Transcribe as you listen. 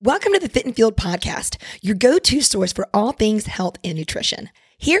Welcome to the Fit and Fueled podcast, your go-to source for all things health and nutrition.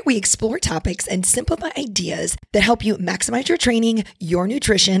 Here we explore topics and simplify ideas that help you maximize your training, your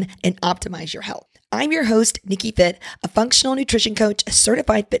nutrition, and optimize your health. I'm your host, Nikki Fit, a functional nutrition coach, a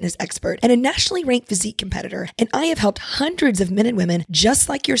certified fitness expert, and a nationally ranked physique competitor. And I have helped hundreds of men and women just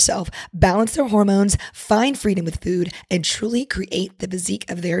like yourself balance their hormones, find freedom with food, and truly create the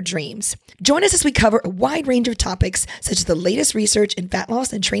physique of their dreams. Join us as we cover a wide range of topics such as the latest research in fat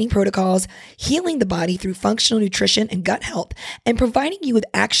loss and training protocols, healing the body through functional nutrition and gut health, and providing you with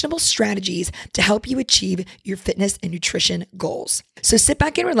actionable strategies to help you achieve your fitness and nutrition goals. So sit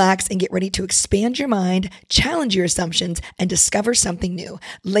back and relax and get ready to expand your mind, challenge your assumptions, and discover something new.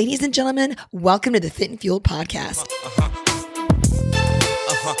 Ladies and gentlemen, welcome to the Fit and Fueled podcast.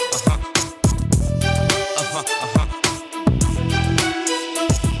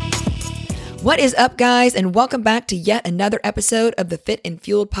 What is up, guys, and welcome back to yet another episode of the Fit and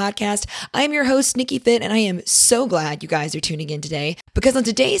Fueled podcast. I am your host, Nikki Fit, and I am so glad you guys are tuning in today because on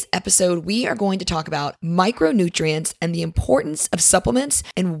today's episode, we are going to talk about micronutrients and the importance of supplements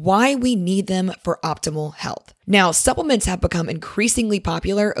and why we need them for optimal health. Now, supplements have become increasingly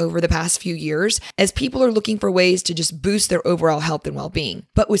popular over the past few years as people are looking for ways to just boost their overall health and well-being.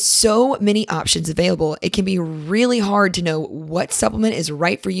 But with so many options available, it can be really hard to know what supplement is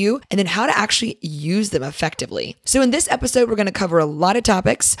right for you and then how to actually use them effectively. So in this episode, we're going to cover a lot of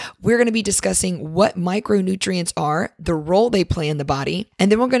topics. We're going to be discussing what micronutrients are, the role they play in the body, and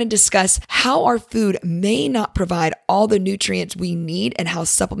then we're going to discuss how our food may not provide all the nutrients we need and how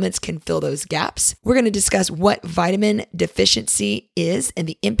supplements can fill those gaps. We're going to discuss what vitamin deficiency is and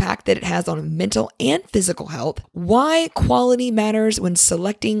the impact that it has on mental and physical health, why quality matters when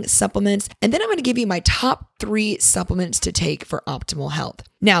selecting supplements, and then I'm going to give you my top 3 supplements to take for optimal health.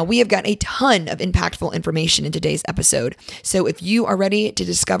 Now, we have got a ton of impactful information in today's episode. So if you are ready to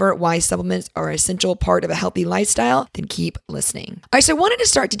discover why supplements are an essential part of a healthy lifestyle, then keep listening. All right, so I wanted to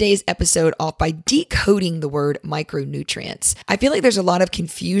start today's episode off by decoding the word micronutrients. I feel like there's a lot of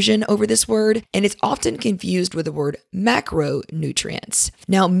confusion over this word, and it's often confused with the word macronutrients.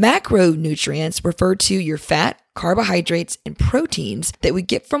 Now, macronutrients refer to your fat, carbohydrates, and proteins that we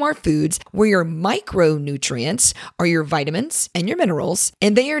get from our foods, where your micronutrients are your vitamins and your minerals,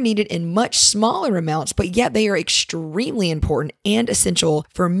 and they are needed in much smaller amounts, but yet they are extremely important and essential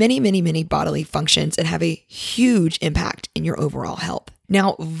for many bodily functions and have a huge impact in your overall health.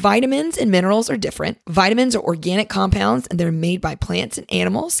 Now, vitamins and minerals are different. Vitamins are organic compounds and they're made by plants and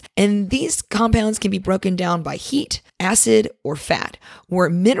animals. And these compounds can be broken down by heat, acid, or fat. Where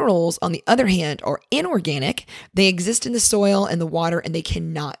minerals, on the other hand, are inorganic. They exist in the soil and the water and they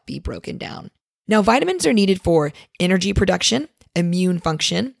cannot be broken down. Now, vitamins are needed for energy production, immune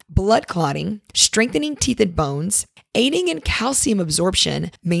function, blood clotting, strengthening teeth and bones, aiding in calcium absorption,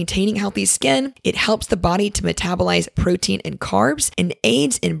 maintaining healthy skin. It helps the body to metabolize protein and carbs and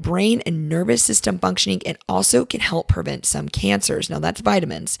aids in brain and nervous system functioning and also can help prevent some cancers. Now that's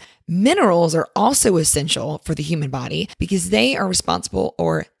vitamins. Minerals are also essential for the human body because they are responsible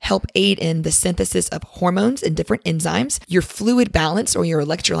or help aid in the synthesis of hormones and different enzymes, your fluid balance or your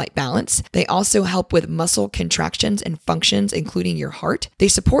electrolyte balance. They also help with muscle contractions and functions, including your heart. They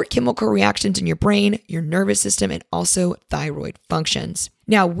support chemical reactions in your brain, your nervous system, and also thyroid functions.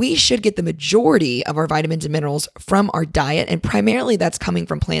 Now, we should get the majority of our vitamins and minerals from our diet, and primarily that's coming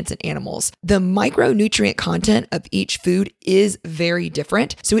from plants and animals. The micronutrient content of each food is very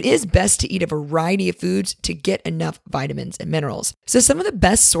different, so it is best to eat a variety of foods to get enough vitamins and minerals. So some of the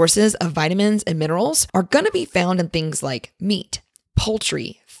best sources of vitamins and minerals are going to be found in things like meat,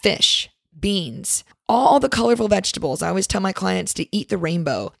 poultry, fish, beans, all the colorful vegetables. I always tell my clients to eat the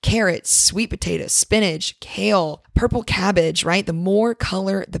rainbow: carrots, sweet potatoes, spinach, kale, purple cabbage, right? The more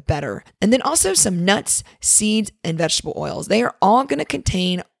color, the better. And then also some nuts, seeds, and vegetable oils. They are all going to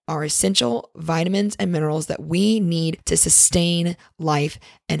contain our essential vitamins and minerals that we need to sustain life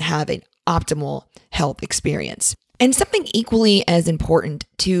and have an optimal health experience. And something equally as important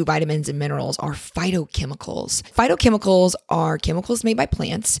to vitamins and minerals are phytochemicals. Phytochemicals are chemicals made by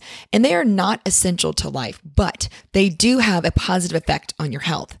plants, and they are not essential to life, but they do have a positive effect on your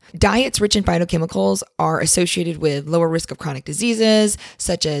health. Diets rich in phytochemicals are associated with lower risk of chronic diseases,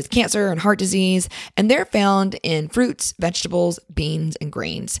 such as cancer and heart disease, and they're found in fruits, vegetables, beans, and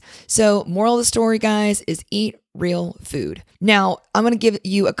grains. So, moral of the story, guys, is eat real food. Now, I'm going to give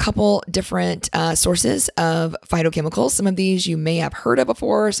you a couple different sources of phytochemicals. Some of these you may have heard of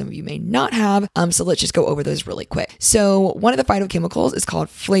before, some of you may not have. So let's just go over those really quick. So one of the phytochemicals is called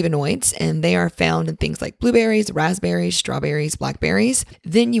flavonoids, and they are found in things like blueberries, raspberries, strawberries, blackberries.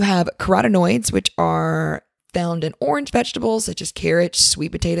 Then you have carotenoids, which are found in orange vegetables such as carrots,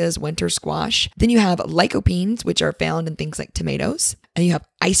 sweet potatoes, winter squash. Then you have lycopenes, which are found in things like tomatoes. And you have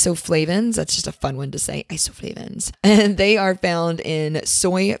isoflavones. That's just a fun one to say, isoflavones. And they are found in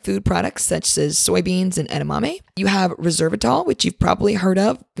soy food products such as soybeans and edamame. You have resveratrol, which you've probably heard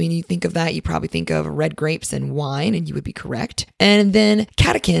of. When you think of that, you probably think of red grapes and wine, and you would be correct. And then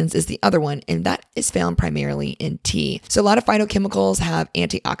catechins is the other one, and that is found primarily in tea. So a lot of phytochemicals have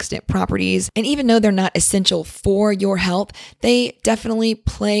antioxidant properties, and even though they're not essential for your health, they definitely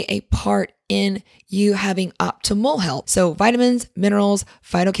play a part in you having optimal health. So vitamins, minerals,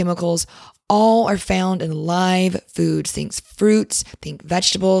 phytochemicals, all are found in live foods. Think fruits, think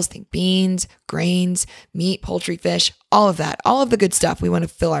vegetables, think beans, grains, meat, poultry, fish, all of that, all of the good stuff we want to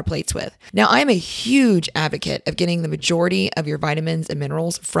fill our plates with. Now, I'm a huge advocate of getting the majority of your vitamins and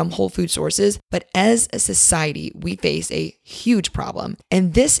minerals from whole food sources, but as a society, we face a huge problem.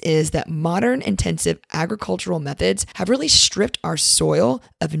 And this is that modern intensive agricultural methods have really stripped our soil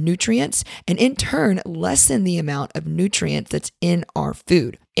of nutrients and in turn lessen the amount of nutrients that's in our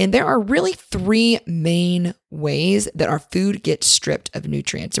food. And there are really three main ways that our food gets stripped of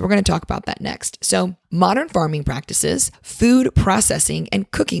nutrients. So we're going to talk about that next. So modern farming practices, food processing, and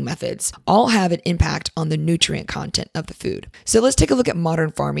cooking methods all have an impact on the nutrient content of the food. So let's take a look at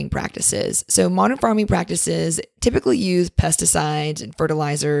modern farming practices. So modern farming practices typically use pesticides and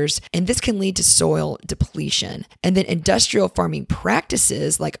fertilizers, and this can lead to soil depletion. And then industrial farming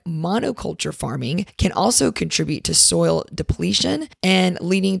practices like monoculture farming can also contribute to soil depletion and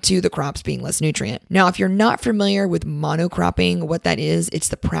leading to the crops being less nutrient. Now, if you're not familiar with monocropping, what that is, it's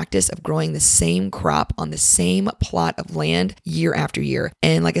the practice of growing the same crop on the same plot of land year after year.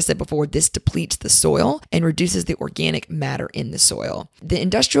 And like I said before, this depletes the soil and reduces the organic matter in the soil. The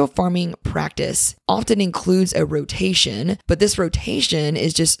industrial farming practice often includes a rotation, but this rotation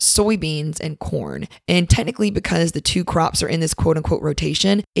is just soybeans and corn. And technically, because the two crops are in this quote unquote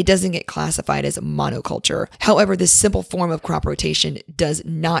rotation, it doesn't get classified as monoculture. However, this simple form of crop rotation does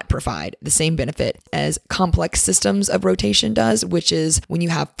not provide the same benefit as complex systems of rotation does, which is when you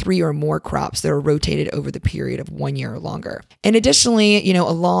have 3 or more crops that are rotated over the period of 1 year or longer. And additionally,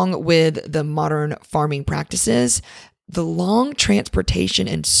 along with the modern farming practices, the long transportation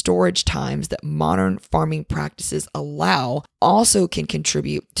and storage times that modern farming practices allow also can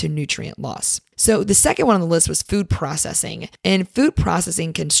contribute to nutrient loss. So the second one on the list was food processing, and food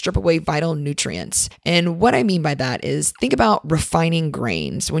processing can strip away vital nutrients. And what I mean by that is think about refining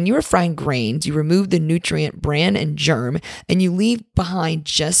grains. When you refine grains, you remove the nutrient bran and germ, and you leave behind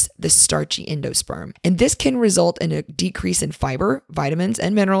just the starchy endosperm. And this can result in a decrease in fiber, vitamins,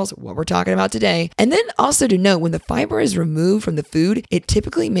 and minerals, what we're talking about today. And then also to note, when the fiber is removed from the food, it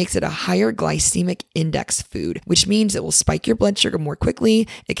typically makes it a higher glycemic index food, which means it will spike your blood sugar more quickly.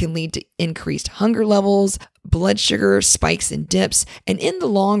 It can lead to increased hunger levels, blood sugar spikes and dips. And in the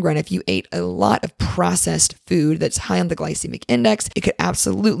long run, if you ate a lot of processed food that's high on the glycemic index, it could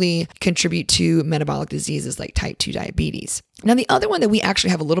absolutely contribute to metabolic diseases like type 2 diabetes. Now, the other one that we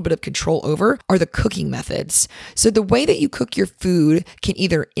actually have a little bit of control over are the cooking methods. So the way that you cook your food can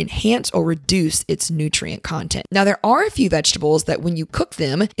either enhance or reduce its nutrient content. Now, there are a few vegetables that when you cook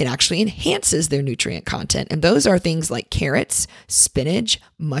them, it actually enhances their nutrient content. And those are things like carrots, spinach,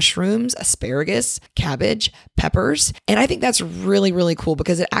 mushrooms, asparagus, cabbage, peppers. And I think that's really, really cool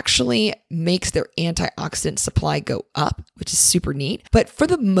because it actually makes their antioxidant supply go up, which is super neat. But for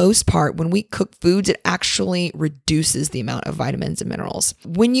the most part, when we cook foods, it actually reduces the amount of vitamins and minerals.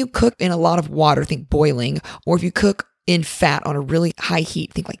 When you cook in a lot of water, think boiling, or if you cook in fat on a really high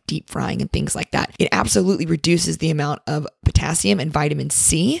heat, think like deep frying and things like that, it absolutely reduces the amount of potassium and vitamin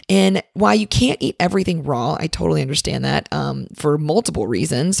C. And while you can't eat everything raw, I totally understand that for multiple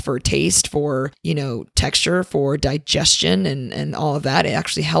reasons, for taste, for, texture, for digestion and all of that. It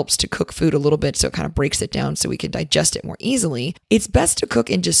actually helps to cook food a little bit so it kind of breaks it down so we can digest it more easily. It's best to cook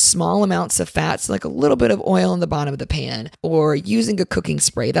in just small amounts of fats, like a little bit of oil in the bottom of the pan, or using a cooking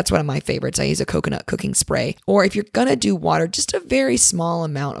spray. That's one of my favorites. I use a coconut cooking spray. Or if you're gonna do water, just a very small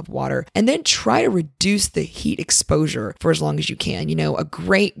amount of water, and then try to reduce the heat exposure for as long as you can. A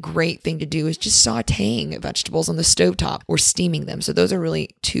great thing to do is just sauteing vegetables on the stovetop or steaming them. So those are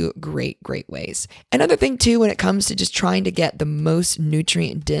really two great ways. Another thing too, when it comes to just trying to get the most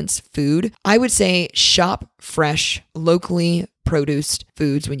nutrient dense food, I would say shop fresh, locally produced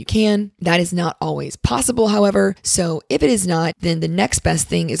foods when you can. That is not always possible, however. So if it is not, then the next best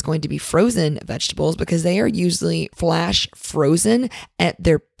thing is going to be frozen vegetables, because they are usually flash frozen at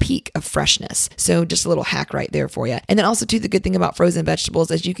their peak of freshness. So just a little hack right there for you. And then also too, the good thing about frozen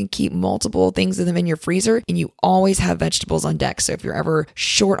vegetables is you can keep multiple things of them in your freezer and you always have vegetables on deck. So if you're ever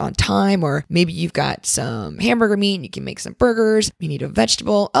short on time, or maybe you've got some hamburger meat and you can make some burgers, you need a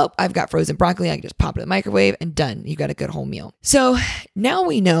vegetable. Oh, I've got frozen broccoli. I can just pop it in the microwave and done. You got a good whole meal. So now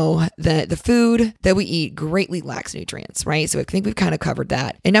we know that the food that we eat greatly lacks nutrients, right? So I think we've kind of covered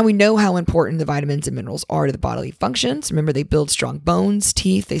that. And now we know how important the vitamins and minerals are to the bodily functions. Remember, they build strong bones,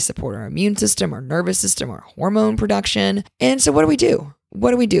 teeth, they support our immune system, our nervous system, our hormone production. And so what do we do?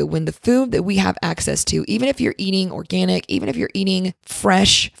 What do we do when the food that we have access to, even if you're eating organic, even if you're eating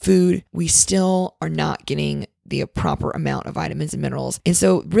fresh food, we still are not getting the proper amount of vitamins and minerals? And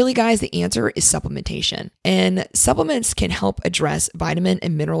so really, guys, the answer is supplementation. And supplements can help address vitamin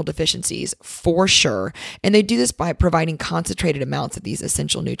and mineral deficiencies for sure. And they do this by providing concentrated amounts of these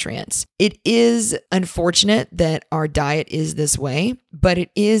essential nutrients. It is unfortunate that our diet is this way, but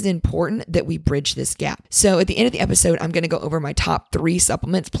it is important that we bridge this gap. So at the end of the episode, I'm going to go over my top 3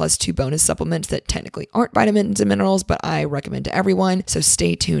 supplements plus 2 bonus supplements that technically aren't vitamins and minerals, but I recommend to everyone. So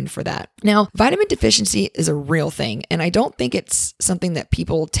stay tuned for that. Now, vitamin deficiency is a real thing. And I don't think it's something that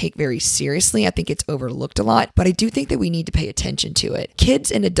people take very seriously. I think it's overlooked a lot, but I do think that we need to pay attention to it.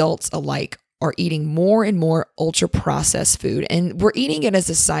 Kids and adults alike are eating more and more ultra processed food, and we're eating it as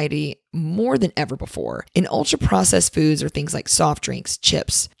a society more than ever before. And ultra processed foods are things like soft drinks,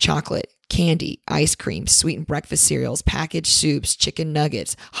 chips, chocolate, candy, ice cream, sweetened breakfast cereals, packaged soups, chicken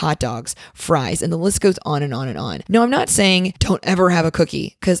nuggets, hot dogs, fries, and the list goes on and on and on. No, I'm not saying don't ever have a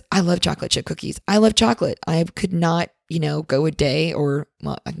cookie, because I love chocolate chip cookies. I love chocolate. I could not go a day, or,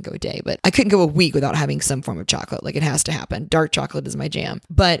 well, I can go a day, but I couldn't go a week without having some form of chocolate. Like, it has to happen. Dark chocolate is my jam.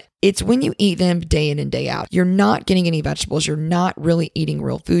 But it's when you eat them day in and day out, you're not getting any vegetables. You're not really eating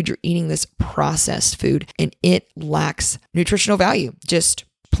real food. You're eating this processed food, and it lacks nutritional value. Just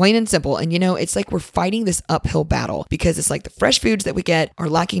plain and simple. And it's like we're fighting this uphill battle, because it's like the fresh foods that we get are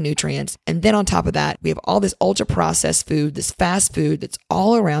lacking nutrients. And then on top of that, we have all this ultra processed food, this fast food that's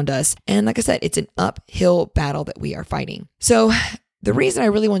all around us. And like I said, it's an uphill battle that we are fighting. So the reason I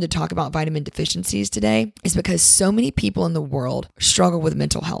really wanted to talk about vitamin deficiencies today is because so many people in the world struggle with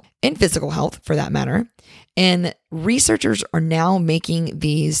mental health and physical health, for that matter. And researchers are now making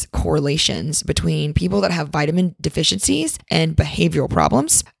these correlations between people that have vitamin deficiencies and behavioral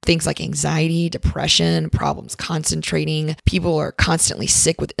problems, things like anxiety, depression, problems concentrating. People are constantly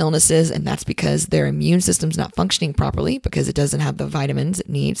sick with illnesses, and that's because their immune system's not functioning properly because it doesn't have the vitamins it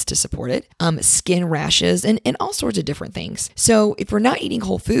needs to support it. Skin rashes and all sorts of different things. So if we're not eating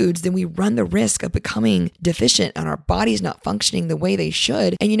whole foods, then we run the risk of becoming deficient and our body's not functioning the way they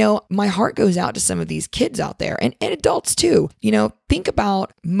should. And my heart goes out to some of these kids out there, and adults too. Think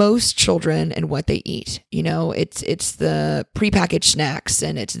about most children and what they eat. It's the prepackaged snacks,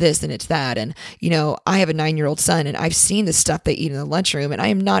 and it's this and it's that. And, I have a 9-year-old son, and I've seen the stuff they eat in the lunchroom, and I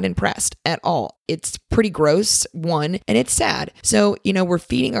am not impressed at all. It's pretty gross, one, and it's sad. So, we're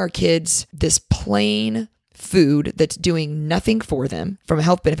feeding our kids this plain food that's doing nothing for them from a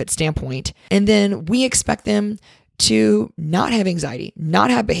health benefit standpoint. And then we expect them to not have anxiety,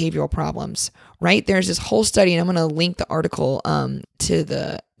 not have behavioral problems, right? There's this whole study, and I'm going to link the article to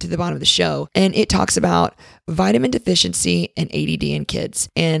the bottom of the show, and it talks about vitamin deficiency and ADD in kids,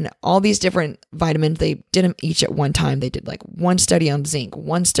 and all these different vitamins. They did them each at one time. They did like one study on zinc,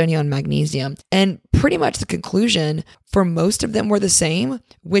 one study on magnesium, and pretty much the conclusion for most of them were the same,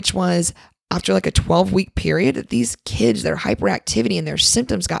 which was after like a 12-week period, that these kids, their hyperactivity and their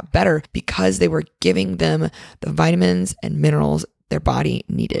symptoms got better because they were giving them the vitamins and minerals their body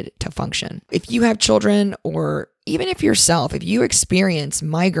needed to function. If you have children, or even if yourself, if you experience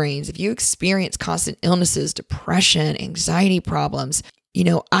migraines, if you experience constant illnesses, depression, anxiety problems,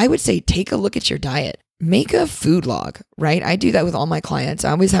 I would say take a look at your diet. Make a food log, right? I do that with all my clients. I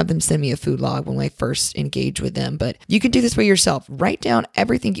always have them send me a food log when I first engage with them, but you can do this by yourself. Write down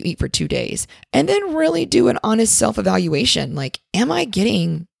everything you eat for 2 days, and then really do an honest self-evaluation. Like, am I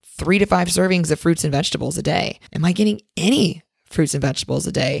getting 3 to 5 servings of fruits and vegetables a day? Am I getting any fruits and vegetables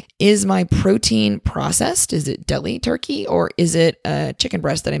a day? Is my protein processed? Is it deli turkey, or is it a chicken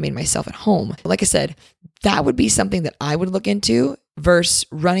breast that I made myself at home? Like I said, that would be something that I would look into versus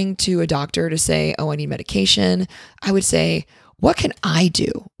running to a doctor to say, oh, I need medication. I would say, what can I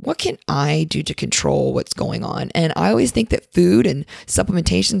do? What can I do to control what's going on? And I always think that food and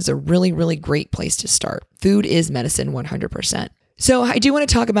supplementation is a really, really great place to start. Food is medicine 100%. So I do want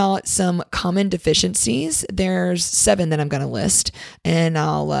to talk about some common deficiencies. There's 7 that I'm going to list, and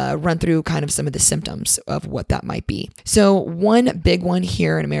I'll run through kind of some of the symptoms of what that might be. So one big one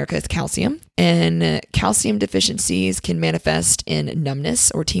here in America is calcium, and calcium deficiencies can manifest in numbness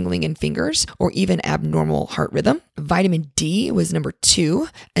or tingling in fingers or even abnormal heart rhythm. Vitamin D was number 2,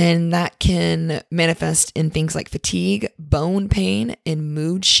 and that can manifest in things like fatigue, bone pain, and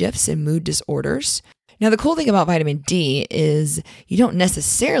mood shifts and mood disorders. Now, the cool thing about vitamin D is you don't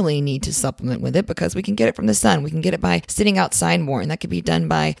necessarily need to supplement with it because we can get it from the sun. We can get it by sitting outside more, and that could be done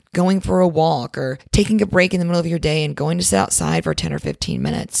by going for a walk or taking a break in the middle of your day and going to sit outside for 10 or 15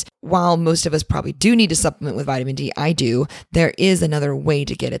 minutes. While most of us probably do need to supplement with vitamin D, I do, there is another way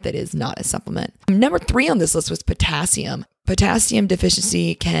to get it that is not a supplement. Number 3 on this list was potassium. Potassium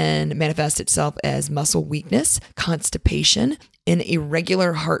deficiency can manifest itself as muscle weakness, constipation, and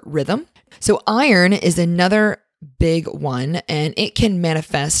irregular heart rhythm. So iron is another big one, and it can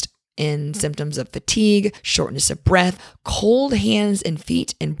manifest in symptoms of fatigue, shortness of breath, cold hands and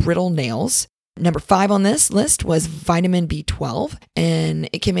feet, and brittle nails. Number 5 on this list was vitamin B12, and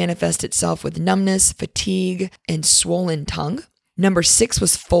it can manifest itself with numbness, fatigue, and swollen tongue. Number 6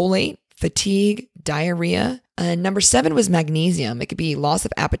 was folate, fatigue, diarrhea. Number 7 was magnesium. It could be loss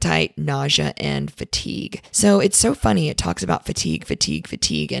of appetite, nausea, and fatigue. So it's so funny. It talks about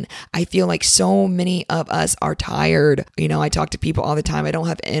fatigue. And I feel like so many of us are tired. I talk to people all the time. I don't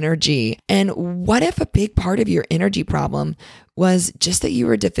have energy. And what if a big part of your energy problem was just that you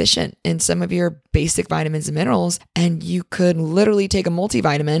were deficient in some of your basic vitamins and minerals, and you could literally take a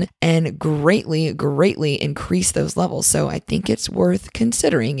multivitamin and greatly increase those levels. So I think it's worth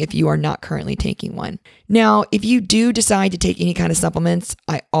considering if you are not currently taking one. Now, if you do decide to take any kind of supplements,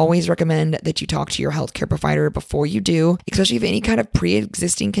 I always recommend that you talk to your healthcare provider before you do, especially if any kind of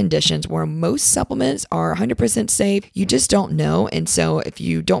pre-existing conditions where most supplements are 100% safe. You just don't know. And so if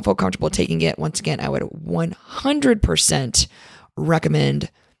you don't feel comfortable taking it, once again, I would 100%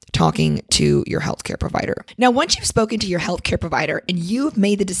 recommend talking to your healthcare provider. Now, once you've spoken to your healthcare provider and you've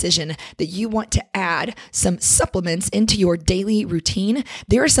made the decision that you want to add some supplements into your daily routine,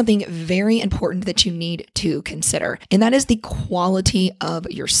 there is something very important that you need to consider, and that is the quality of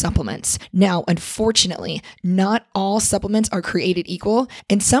your supplements. Now, unfortunately, not all supplements are created equal,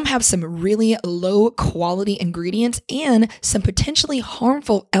 and some have some really low quality ingredients and some potentially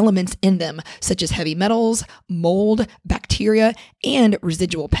harmful elements in them, such as heavy metals, mold, bacteria, and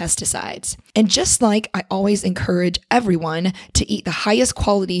residual pesticides. And just like I always encourage everyone to eat the highest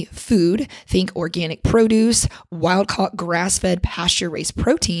quality food, think organic produce, wild-caught, grass-fed, pasture-raised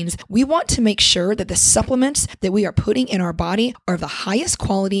proteins, we want to make sure that the supplements that we are putting in our body are of the highest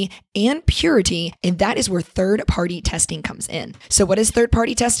quality and purity, and that is where third-party testing comes in. So what is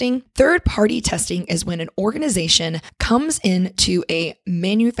third-party testing? Third-party testing is when an organization comes into a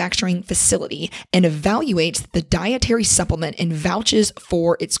manufacturing facility and evaluates the dietary supplement and vouches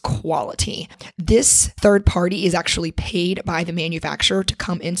for its quality. This third party is actually paid by the manufacturer to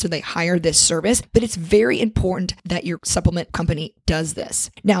come in, so they hire this service, but it's very important that your supplement company does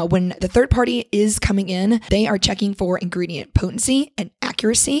this. Now, when the third party is coming in, they are checking for ingredient potency and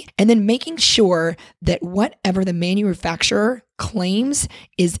accuracy, and then making sure that whatever the manufacturer claims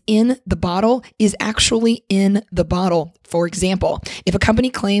is in the bottle is actually in the bottle. For example, if a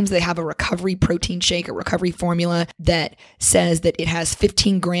company claims they have a recovery protein shake, a recovery formula that says that it has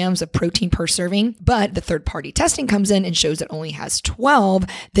 15 grams of protein per serving, but the third party testing comes in and shows it only has 12,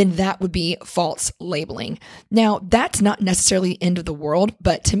 then that would be false labeling. Now, that's not necessarily the end of the world,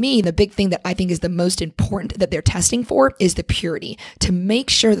 but to me, the big thing that I think is the most important that they're testing for is the purity, to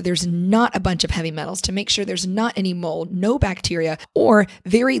make sure that there's not a bunch of heavy metals, to make sure there's not any mold, no bacteria, or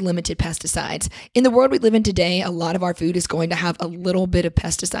very limited pesticides. In the world we live in today, a lot of our food is going to have a little bit of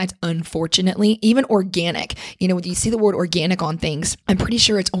pesticides, unfortunately, even organic. When you see the word organic on things, I'm pretty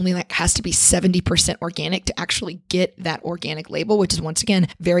sure it's only has to be 70% organic to actually get that organic label, which is once again,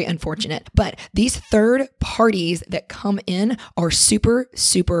 very unfortunate. But these third parties that come in are super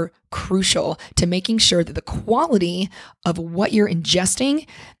crucial to making sure that the quality of what you're ingesting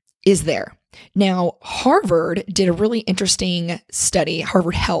is there. Now, Harvard did a really interesting study.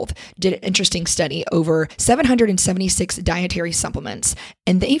 Harvard Health did an interesting study over 776 dietary supplements,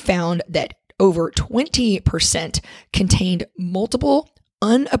 and they found that over 20% contained multiple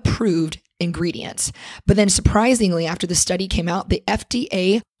unapproved ingredients. But then surprisingly, after the study came out, the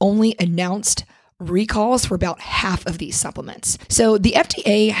FDA only announced recalls for about half of these supplements. So the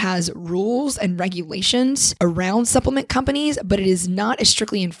FDA has rules and regulations around supplement companies, but it is not as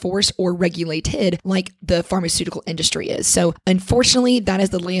strictly enforced or regulated like the pharmaceutical industry is. So unfortunately, that is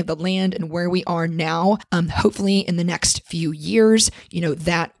the lay of the land and where we are now. Hopefully in the next few years,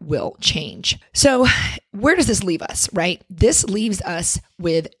 that will change. So where does this leave us, right? This leaves us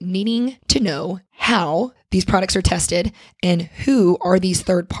with needing to know how these products are tested and who are these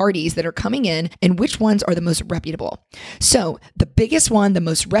third parties that are coming in and which ones are the most reputable. So the biggest one, the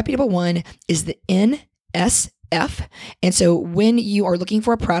most reputable one is the NSF. And so when you are looking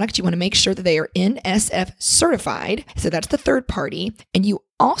for a product, you want to make sure that they are NSF certified. So that's the third party. And you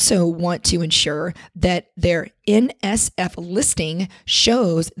also want to ensure that their NSF listing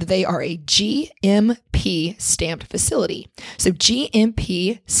shows that they are a GMP stamped facility. So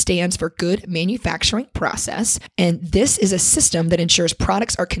GMP stands for Good Manufacturing Process, and this is a system that ensures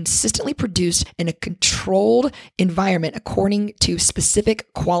products are consistently produced in a controlled environment according to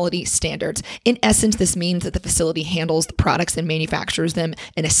specific quality standards. In essence, this means that the facility handles the products and manufactures them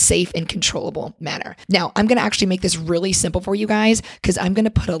in a safe and controllable manner. Now, I'm going to actually make this really simple for you guys because I'm going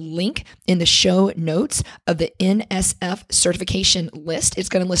to put a link in the show notes of the NSF certification list. It's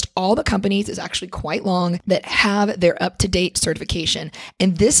going to list all the companies. It's actually quite long that have their up-to-date certification.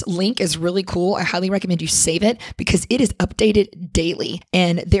 And this link is really cool. I highly recommend you save it because it is updated daily.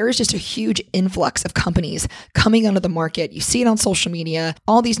 And there is just a huge influx of companies coming onto the market. You see it on social media,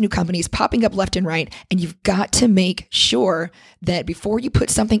 all these new companies popping up left and right. And you've got to make sure that before you put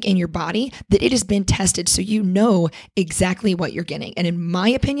something in your body, that it has been tested so you know exactly what you're getting. And in my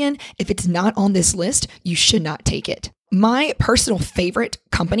opinion, if it's not on this list, you should not take it. My personal favorite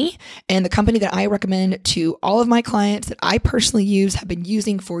company and the company that I recommend to all of my clients that I personally use, have been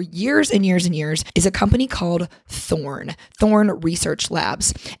using for years and years and years, is a company called Thorne Research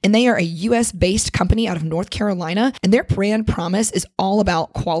Labs. And they are a US-based company out of North Carolina, and their brand promise is all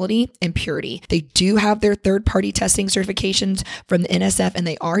about quality and purity. They do have their third-party testing certifications from the NSF, and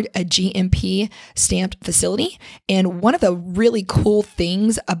they are a GMP stamped facility. And one of the really cool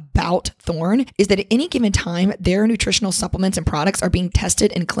things about Thorne is that at any given time, their nutritional supplements and products are being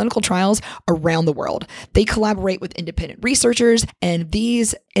tested in clinical trials around the world. They collaborate with independent researchers, and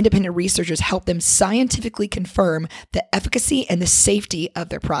these independent researchers help them scientifically confirm the efficacy and the safety of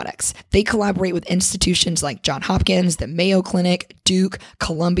their products. They collaborate with institutions like Johns Hopkins, the Mayo Clinic, Duke,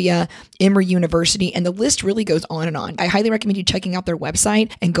 Columbia, Emory University, and the list really goes on and on. I highly recommend you checking out their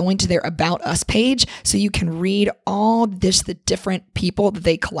website and going to their About Us page so you can read all the different people that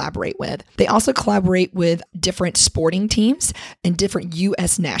they collaborate with. They also collaborate with different sporting teams and different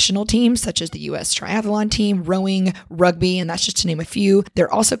U.S. national teams, such as the U.S. triathlon team, rowing, rugby, and that's just to name a few.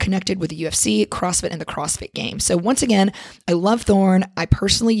 They're also connected with the UFC, CrossFit, and the CrossFit Games. So once again, I love Thorne. I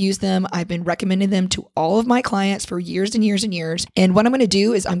personally use them. I've been recommending them to all of my clients for years and years and years. And what I'm going to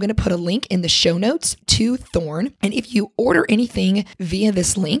do is I'm going to put a link in the show notes to Thorne. And if you order anything via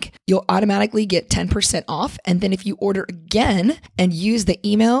this link, you'll automatically get 10% off. And then if you order again and use the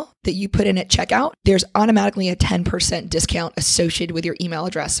email that you put in at checkout, there's automatically a 10% discount associated with your email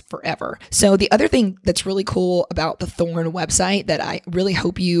address forever. So the other thing that's really cool about the Thorne website that I really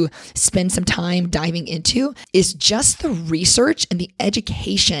hope you spend some time diving into is just the research and the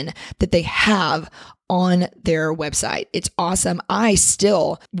education that they have on their website. It's awesome. I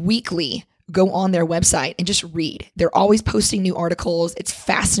still weekly go on their website and just read. They're always posting new articles. It's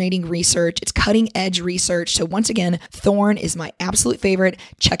fascinating research. It's cutting edge research. So once again, Thorne is my absolute favorite.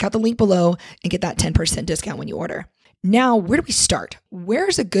 Check out the link below and get that 10% discount when you order. Now, where do we start?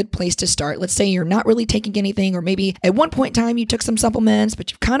 Where's a good place to start? Let's say you're not really taking anything, or maybe at one point in time you took some supplements,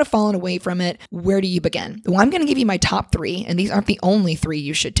 but you've kind of fallen away from it. Where do you begin? Well, I'm going to give you my top 3, and these aren't the only 3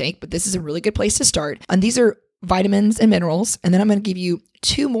 you should take, but this is a really good place to start. And these are vitamins and minerals. And then I'm going to give you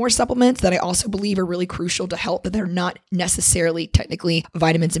 2 more supplements that I also believe are really crucial to help, but they're not necessarily technically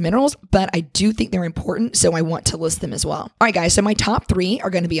vitamins and minerals, but I do think they're important, so I want to list them as well. All right, guys, so my top 3 are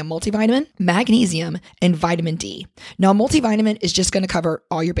going to be a multivitamin, magnesium, and vitamin D. Now, a multivitamin is just going to cover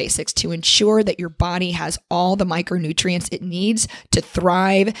all your basics to ensure that your body has all the micronutrients it needs to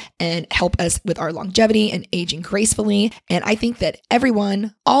thrive and help us with our longevity and aging gracefully. And I think that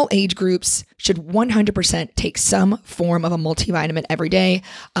everyone, all age groups, should 100% take some form of a multivitamin every day.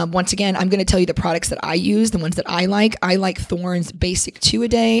 Once again, I'm going to tell you the products that I use, the ones that I like. I like Thorne's Basic 2 a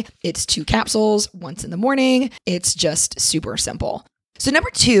day. It's 2 capsules once in the morning. It's just super simple. So number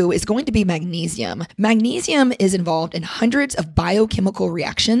 2 is going to be magnesium. Magnesium is involved in hundreds of biochemical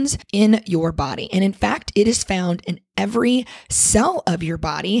reactions in your body. And in fact, it is found in every cell of your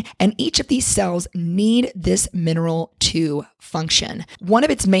body, and each of these cells need this mineral to function. One of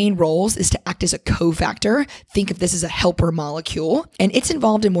its main roles is to act as a cofactor. Think of this as a helper molecule, and it's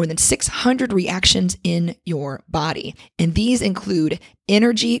involved in more than 600 reactions in your body. And these include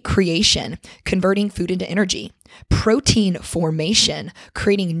energy creation, converting food into energy, protein formation,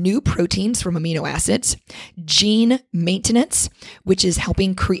 creating new proteins from amino acids, gene maintenance, which is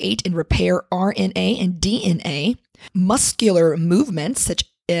helping create and repair RNA and DNA, muscular movements such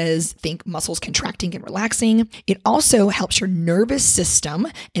as think muscles contracting and relaxing. It also helps your nervous system,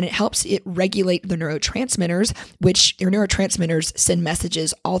 and it helps it regulate the neurotransmitters, which your neurotransmitters send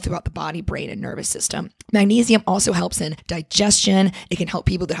messages all throughout the body, brain, and nervous system. Magnesium also helps in digestion. It can help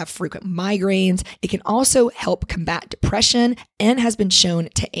people that have frequent migraines. It can also help combat depression and has been shown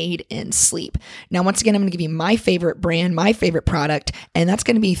to aid in sleep. Now, once again, I'm going to give you my favorite brand, my favorite product, and that's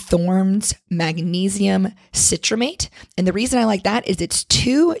going to be Thorne's Magnesium Citramate. And the reason I like that is it's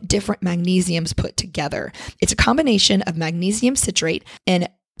two different magnesiums put together. It's a combination of magnesium citrate and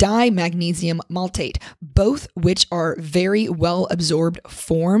dimagnesium maltate, both which are very well absorbed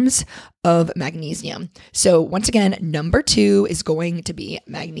forms of magnesium. So once again, number 2 is going to be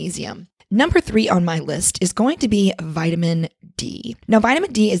magnesium. Number 3 on my list is going to be vitamin D. Now,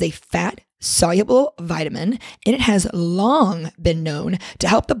 vitamin D is a fat-soluble vitamin, and it has long been known to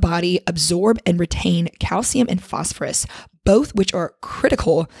help the body absorb and retain calcium and phosphorus, both which are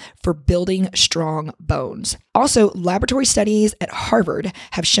critical for building strong bones. Also, laboratory studies at Harvard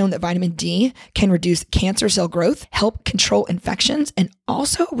have shown that vitamin D can reduce cancer cell growth, help control infections, and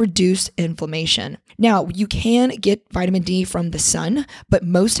also reduce inflammation. Now, you can get vitamin D from the sun, but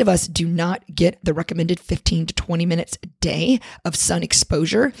most of us do not get the recommended 15 to 20 minutes a day of sun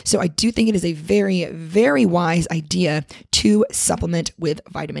exposure. So I do think it is a very, very wise idea to supplement with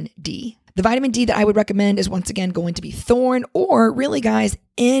vitamin D. The vitamin D that I would recommend is once again going to be Thorne, or really guys,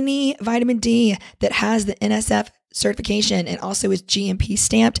 any vitamin D that has the NSF certification and also is GMP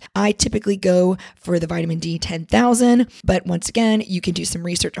stamped. I typically go for the vitamin D 10,000, but once again, you can do some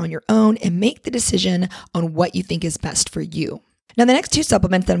research on your own and make the decision on what you think is best for you. Now, the next 2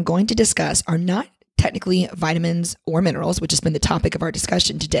 supplements that I'm going to discuss are not technically vitamins or minerals, which has been the topic of our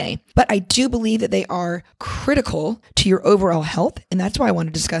discussion today. But I do believe that they are critical to your overall health, and that's why I want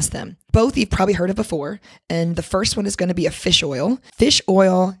to discuss them. Both you've probably heard of before, and the first one is going to be a fish oil. Fish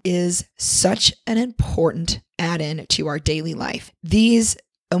oil is such an important add-in to our daily life. These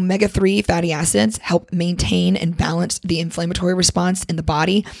omega-3 fatty acids help maintain and balance the inflammatory response in the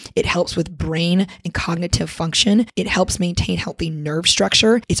body. It helps with brain and cognitive function. It helps maintain healthy nerve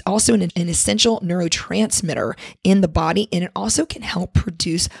structure. It's also an essential neurotransmitter in the body, and it also can help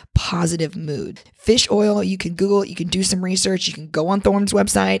produce positive mood. Fish oil, you can Google it, you can do some research, you can go on Thorne's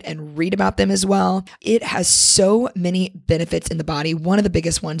website and read about them as well. It has so many benefits in the body. One of the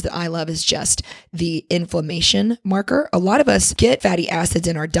biggest ones that I love is just the inflammation marker. A lot of us get fatty acids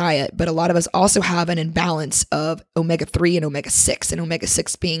in our diet, but a lot of us also have an imbalance of omega-3 and omega-6, and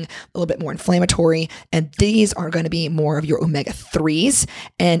omega-6 being a little bit more inflammatory. And these are going to be more of your omega-3s,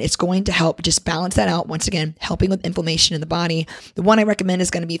 and it's going to help just balance that out. Once again, helping with inflammation in the body. The one I recommend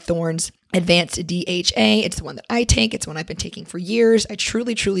is going to be Thorne's Advanced DHA. It's the one that I take. It's one I've been taking for years. I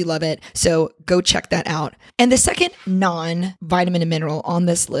truly, truly love it. So go check that out. And the second non-vitamin and mineral on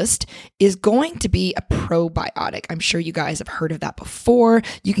this list is going to be a probiotic. I'm sure you guys have heard of that before.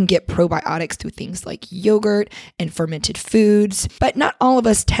 You can get probiotics through things like yogurt and fermented foods, but not all of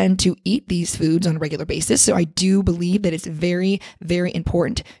us tend to eat these foods on a regular basis. So I do believe that it's very, very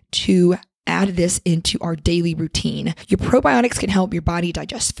important to add this into our daily routine. Your probiotics can help your body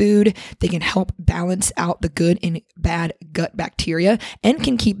digest food. They can help balance out the good and bad gut bacteria and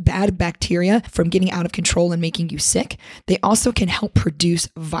can keep bad bacteria from getting out of control and making you sick. They also can help produce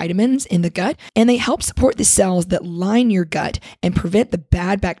vitamins in the gut, and they help support the cells that line your gut and prevent the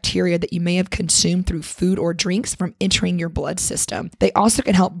bad bacteria that you may have consumed through food or drinks from entering your blood system. They also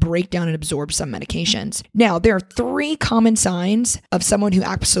can help break down and absorb some medications. Now, there are 3 common signs of someone who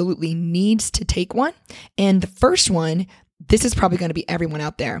absolutely needs to take one. And the first one, this is probably going to be everyone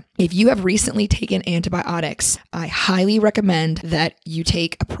out there. If you have recently taken antibiotics, I highly recommend that you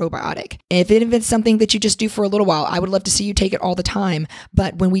take a probiotic. If it's something that you just do for a little while, I would love to see you take it all the time.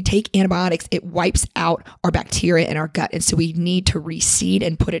 But when we take antibiotics, it wipes out our bacteria in our gut. And so we need to reseed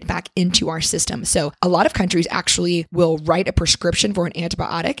and put it back into our system. So a lot of countries actually will write a prescription for an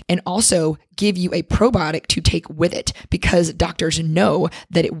antibiotic and also give you a probiotic to take with it, because doctors know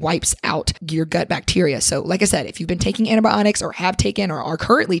that it wipes out your gut bacteria. So like I said, if you've been taking antibiotics or have taken or are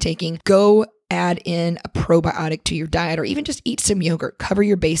currently taking, go add in a probiotic to your diet, or even just eat some yogurt. Cover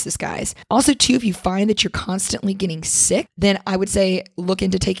your bases, guys. Also, too, if you find that you're constantly getting sick, then I would say look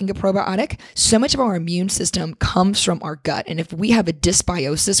into taking a probiotic. So much of our immune system comes from our gut. And if we have a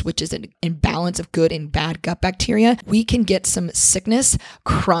dysbiosis, which is an imbalance of good and bad gut bacteria, we can get some sickness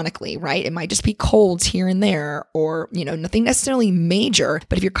chronically, right? It might just be colds here and there, or, nothing necessarily major.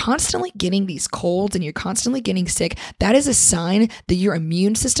 But if you're constantly getting these colds and you're constantly getting sick, that is a sign that your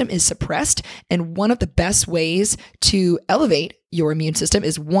immune system is suppressed. And one of the best ways to elevate your immune system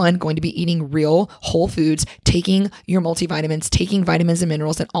is, one, going to be eating real whole foods, taking your multivitamins, taking vitamins and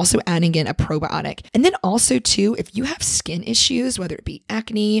minerals, and also adding in a probiotic. And then also, too, if you have skin issues, whether it be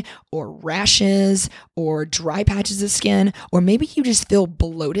acne or rashes or dry patches of skin, or maybe you just feel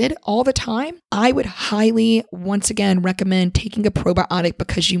bloated all the time, I would highly, once again, recommend taking a probiotic,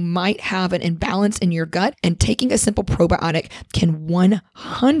 because you might have an imbalance in your gut, and taking a simple probiotic can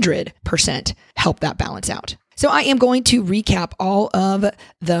 100% help that balance out. So I am going to recap all of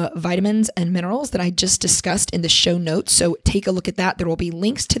the vitamins and minerals that I just discussed in the show notes. So take a look at that. There will be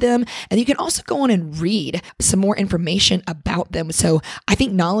links to them, and you can also go on and read some more information about them. So I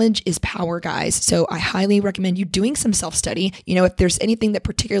think knowledge is power, guys. So I highly recommend you doing some self-study. If there's anything that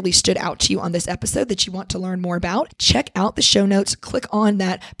particularly stood out to you on this episode that you want to learn more about, check out the show notes, click on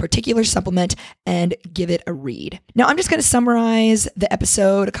that particular supplement, and give it a read. Now I'm just going to summarize the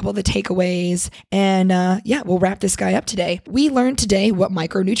episode, a couple of the takeaways, and we'll wrap this guy up today. We learned today what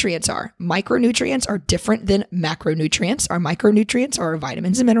micronutrients are. Micronutrients are different than macronutrients. Our micronutrients are our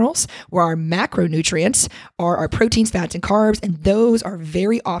vitamins and minerals, where our macronutrients are our proteins, fats, and carbs, and those are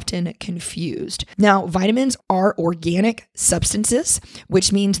very often confused. Now, vitamins are organic substances,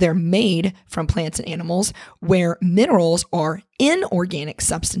 which means they're made from plants and animals, where minerals are inorganic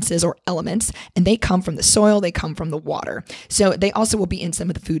substances or elements, and they come from the soil, they come from the water. So they also will be in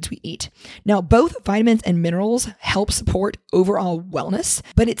some of the foods we eat. Now, both vitamins and minerals help support overall wellness,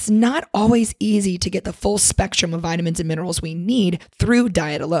 but it's not always easy to get the full spectrum of vitamins and minerals we need through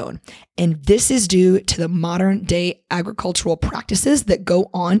diet alone. And this is due to the modern day agricultural practices that go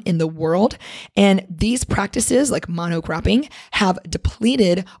on in the world. And these practices, like monocropping, have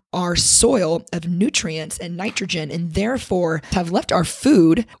depleted our soil of nutrients and nitrogen, and therefore have left our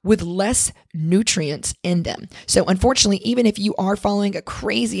food with less nutrients in them. So unfortunately, even if you are following a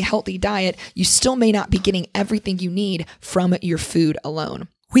crazy healthy diet, you still may not be getting everything you need from your food alone.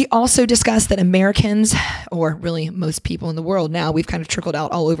 We also discussed that Americans, or really most people in the world now, we've kind of trickled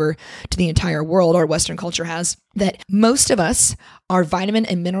out all over to the entire world, our Western culture has, that most of us are vitamin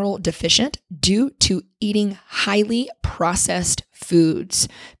and mineral deficient due to eating highly processed foods.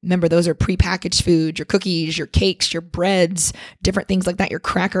 Remember, those are prepackaged foods, your cookies, your cakes, your breads, different things like that, your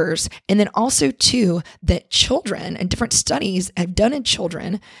crackers. And then also too, that children, and different studies have done in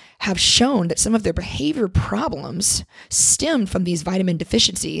children, have shown that some of their behavior problems stemmed from these vitamin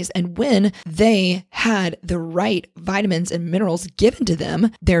deficiencies. And when they had the right vitamins and minerals given to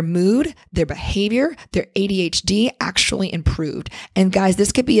them, their mood, their behavior, their ADHD actually improved. And guys,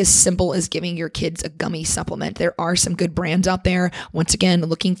 this could be as simple as giving your kids a gummy supplement. There are some good brands out there. Once again,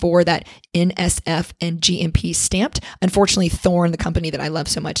 looking for that NSF and GMP stamped. Unfortunately, Thorne, the company that I love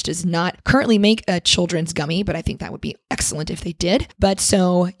so much, does not currently make a children's gummy, but I think that would be excellent if they did. But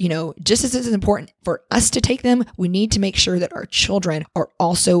so, just as it's important for us to take them, we need to make sure that our children are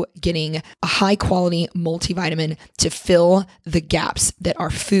also getting a high quality multivitamin to fill the gaps that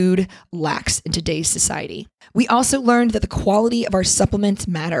our food lacks in today's society. We also learned that the quality of our supplements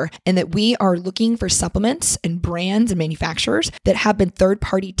matter, and that we are looking for supplements and brands and manufacturers that have been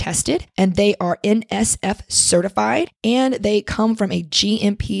third-party tested, and they are NSF certified, and they come from a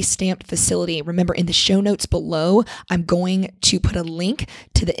GMP stamped facility. Remember, in the show notes below, I'm going to put a link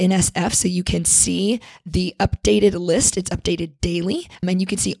to the NSF so you can see the updated list. It's updated daily, and you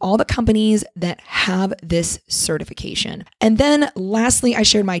can see all the companies that have this certification. And then lastly, I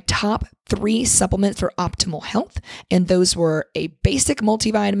shared my top 3 supplements for optimal health, and those were a basic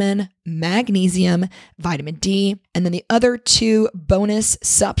multivitamin, magnesium, vitamin D, and then the other 2 bonus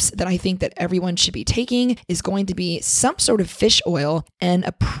supps that I think that everyone should be taking is going to be some sort of fish oil and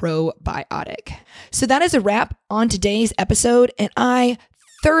a probiotic. So that is a wrap on today's episode, and I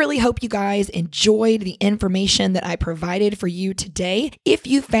thoroughly hope you guys enjoyed the information that I provided for you today. If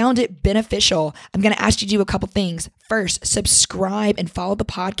you found it beneficial, I'm going to ask you to do a couple things. first, subscribe and follow the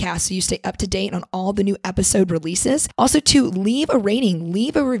podcast so you stay up to date on all the new episode releases. Also, 2, leave a rating,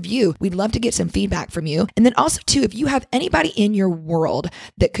 leave a review. We'd love to get some feedback from you. And then also, 2, if you have anybody in your world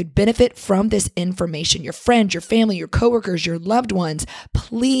that could benefit from this information, your friends, your family, your coworkers, your loved ones,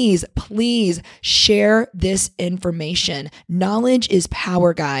 please share this information. Knowledge is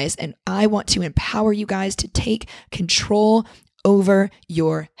power, guys, and I want to empower you guys to take control over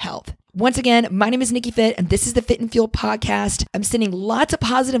your health. Once again, my name is Nikki Fit, and this is the Fit and Fuel podcast. I'm sending lots of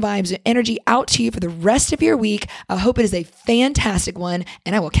positive vibes and energy out to you for the rest of your week. I hope it is a fantastic one,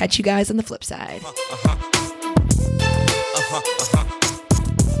 and I will catch you guys on the flip side.